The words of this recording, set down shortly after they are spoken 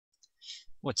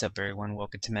What's up everyone,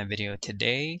 welcome to my video.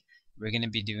 Today we're going to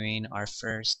be doing our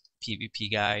first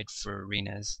PvP guide for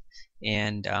arenas,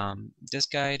 and this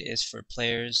guide is for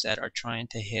players that are trying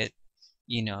to hit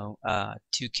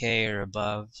 2k or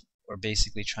above, or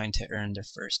basically trying to earn their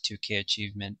first 2k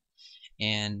achievement.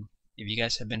 And if you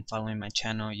guys have been following my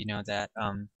channel, you know that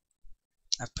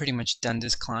I've pretty much done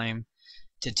this climb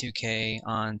to 2k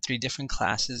on 3 different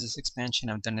classes. This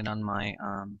expansion I've done it on my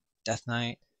Death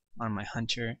Knight, on my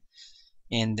Hunter,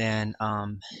 and then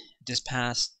this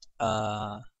past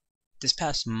this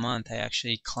past month I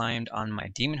actually climbed on my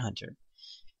Demon Hunter,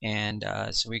 and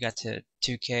so we got to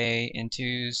 2k in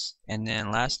twos, and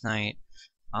then last night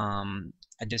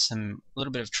I did some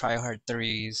little bit of try hard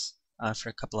threes for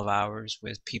a couple of hours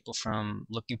with people from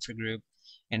Looking for Group,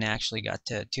 and I actually got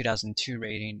to 2002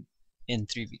 rating in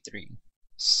 3v3.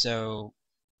 So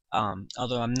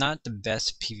although I'm not the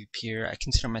best PvPer, I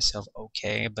consider myself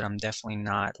okay, but I'm definitely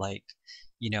not like,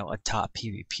 a top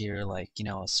PvPer like,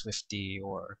 a Swifty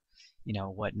or,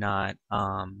 whatnot.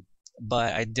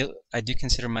 But I do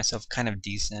consider myself kind of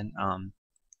decent.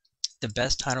 The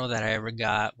best title that I ever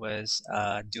got was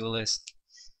Duelist.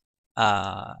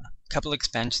 A couple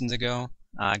expansions ago,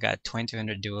 I got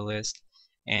 2200 Duelist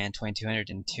and 2200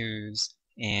 in twos,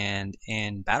 and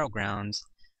in Battlegrounds,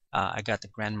 I got the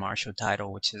Grand Marshal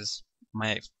title, which is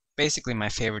basically my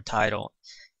favorite title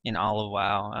in all of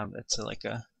WoW. It's like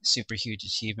a super huge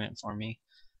achievement for me.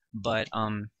 But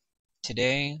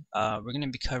today we're going to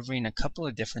be covering a couple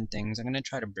of different things. I'm going to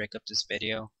try to break up this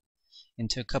video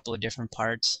into a couple of different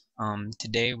parts.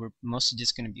 Today we're mostly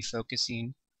just going to be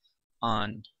focusing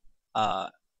on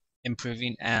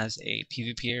improving as a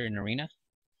PvPer in Arena,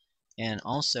 and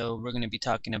also we're going to be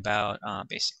talking about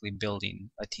basically building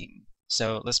a team.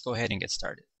 So let's go ahead and get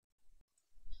started.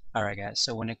 Alright guys,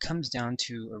 so when it comes down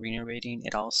to arena rating,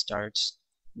 it all starts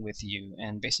with you.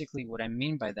 And basically what I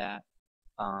mean by that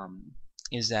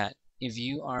is that if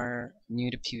you are new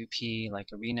to PvP like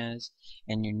arenas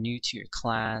and you're new to your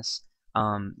class,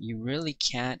 you really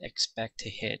can't expect to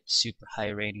hit super high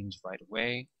ratings right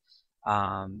away.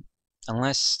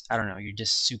 Unless, I don't know, you're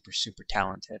just super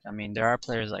talented. I mean, there are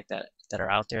players like that that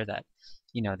are out there that,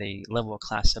 they level a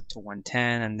class up to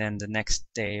 110, and then the next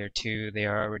day or two they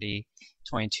are already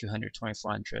 2200,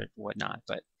 2400, whatnot.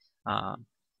 But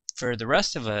for the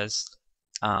rest of us,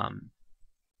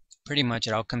 pretty much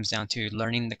it all comes down to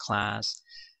learning the class,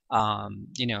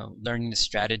 learning the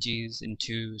strategies in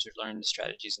twos or learning the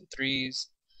strategies in threes.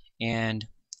 And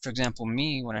for example,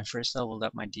 me, when I first leveled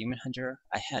up my Demon Hunter,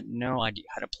 I had no idea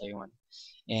how to play one.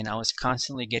 And I was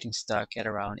constantly getting stuck at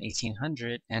around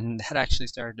 1800, and that actually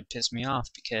started to piss me off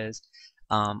because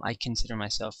I consider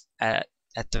myself at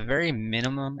the very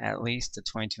minimum at least a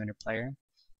 2200 player.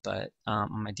 But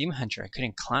on my Demon Hunter I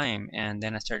couldn't climb, and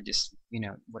then I started just,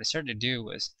 what I started to do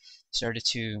was started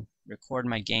to record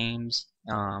my games.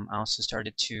 I also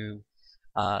started to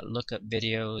look up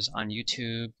videos on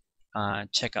YouTube,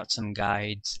 check out some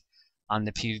guides on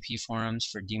the PvP forums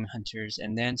for Demon Hunters,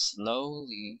 and then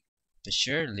slowly but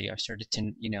surely I started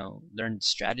to, learn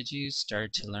strategies,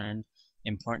 started to learn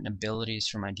important abilities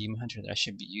for my Demon Hunter that I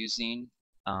should be using.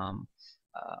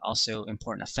 Also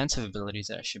important offensive abilities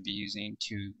that I should be using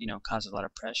to, cause a lot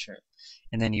of pressure.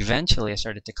 And then eventually I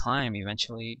started to climb.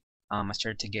 Eventually I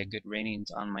started to get good ratings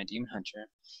on my Demon Hunter,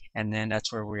 and then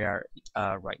that's where we are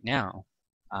right now.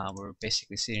 We're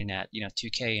basically sitting at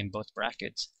 2k in both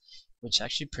brackets, which is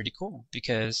actually pretty cool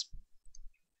because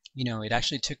it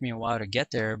actually took me a while to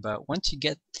get there, but once you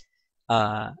get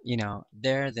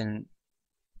there, then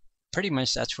pretty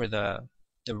much that's where the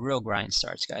real grind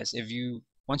starts, guys.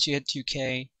 Once you hit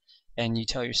 2k and you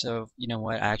tell yourself, you know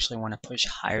what, I actually want to push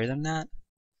higher than that,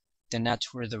 then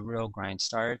that's where the real grind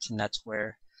starts, and that's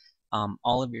where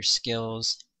all of your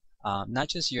skills, not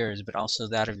just yours but also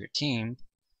that of your team,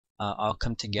 all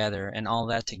come together, and all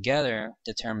that together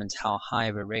determines how high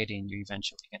of a rating you're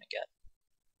eventually going to get.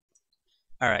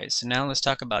 Alright, so now let's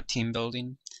talk about team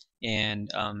building. And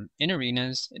in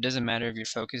arenas, it doesn't matter if you're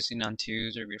focusing on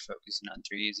twos or if you're focusing on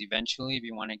threes. Eventually, if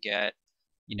you want to get,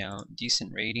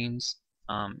 decent ratings,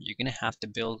 you're going to have to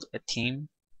build a team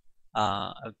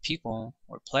of people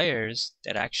or players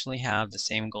that actually have the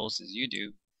same goals as you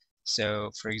do. So,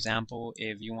 for example,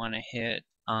 if you want to hit,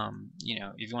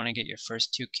 if you want to get your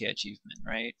first 2k achievement,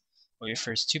 right? Or your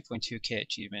first 2.2k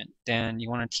achievement, then you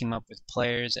want to team up with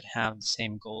players that have the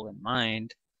same goal in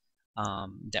mind,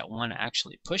 that want to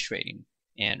actually push rating.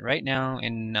 And right now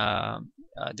in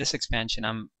this expansion,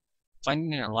 I'm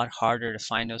finding it a lot harder to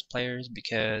find those players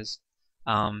because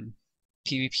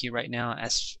PvP right now,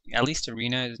 at least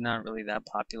Arena, is not really that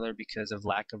popular because of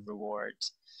lack of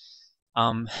rewards.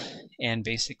 And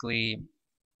basically,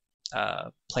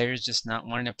 players just not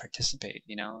wanting to participate.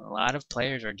 You know, a lot of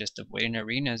players are just avoiding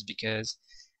arenas because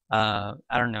I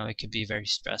don't know, it could be very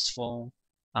stressful.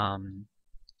 Um,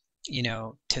 you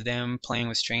know, to them playing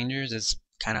with strangers is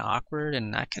kind of awkward,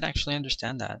 and I could actually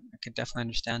understand that. I could definitely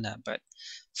understand that. But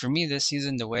for me this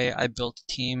season, the way I built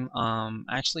a team, I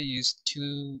actually used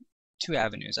two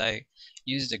avenues. I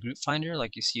used a group finder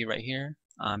like you see right here.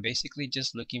 Basically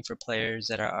just looking for players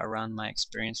that are around my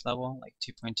experience level, like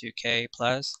 2.2k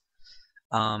plus,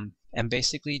 and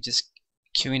basically just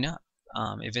queuing up.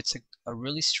 If it's a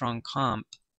really strong comp,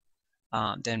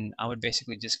 then I would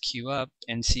basically just queue up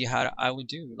and see how I would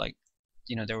do. Like,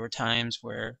 you know, there were times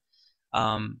where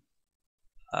um,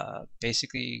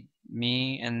 basically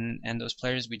me and those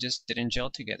players, we just didn't gel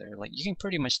together. Like you can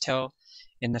pretty much tell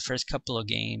in the first couple of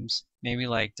games, maybe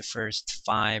like the first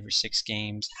 5 or 6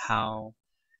 games, how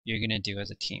you're gonna do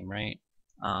as a team, right?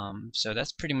 So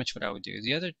that's pretty much what I would do.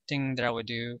 The other thing that I would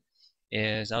do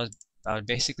is I would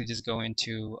basically just go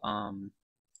into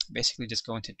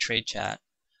trade chat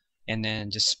and then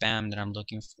just spam that I'm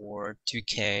looking for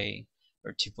 2K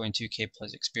or 2.2K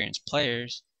plus experienced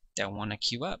players that want to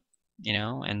queue up, you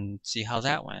know, and see how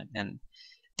that went. And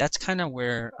that's kind of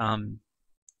where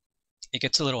it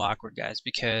gets a little awkward, guys,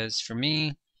 because for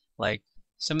me, like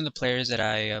some of the players that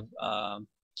I've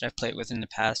played with in the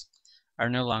past are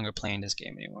no longer playing this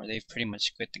game anymore. They've pretty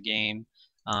much quit the game,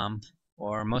 um,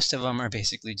 or most of them are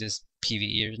basically just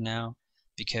PvEers now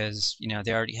because you know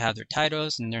they already have their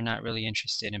titles and they're not really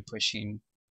interested in pushing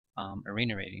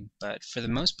arena rating. But for the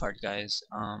most part, guys,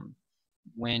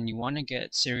 when you want to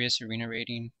get serious arena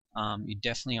rating, you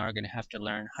definitely are going to have to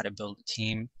learn how to build a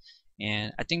team.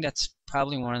 And I think that's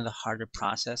probably one of the harder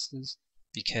processes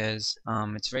because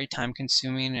it's very time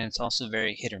consuming and it's also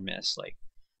very hit or miss. Like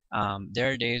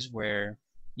there are days where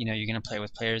you know you're going to play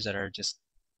with players that are just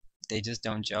they just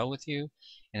don't gel with you,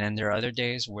 and then there are other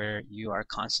days where you are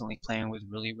constantly playing with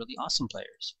really awesome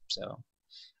players. So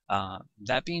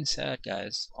that being said,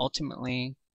 guys,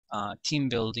 ultimately, team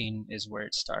building is where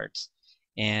it starts,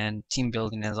 and team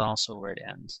building is also where it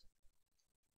ends.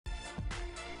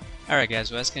 Alright guys,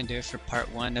 well that's going to do it for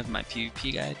part 1 of my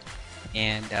PvP guide,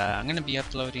 and I'm going to be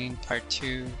uploading part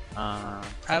 2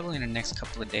 probably in the next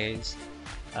couple of days,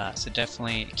 so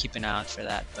definitely keep an eye out for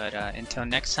that. But until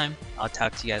next time, I'll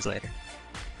talk to you guys later.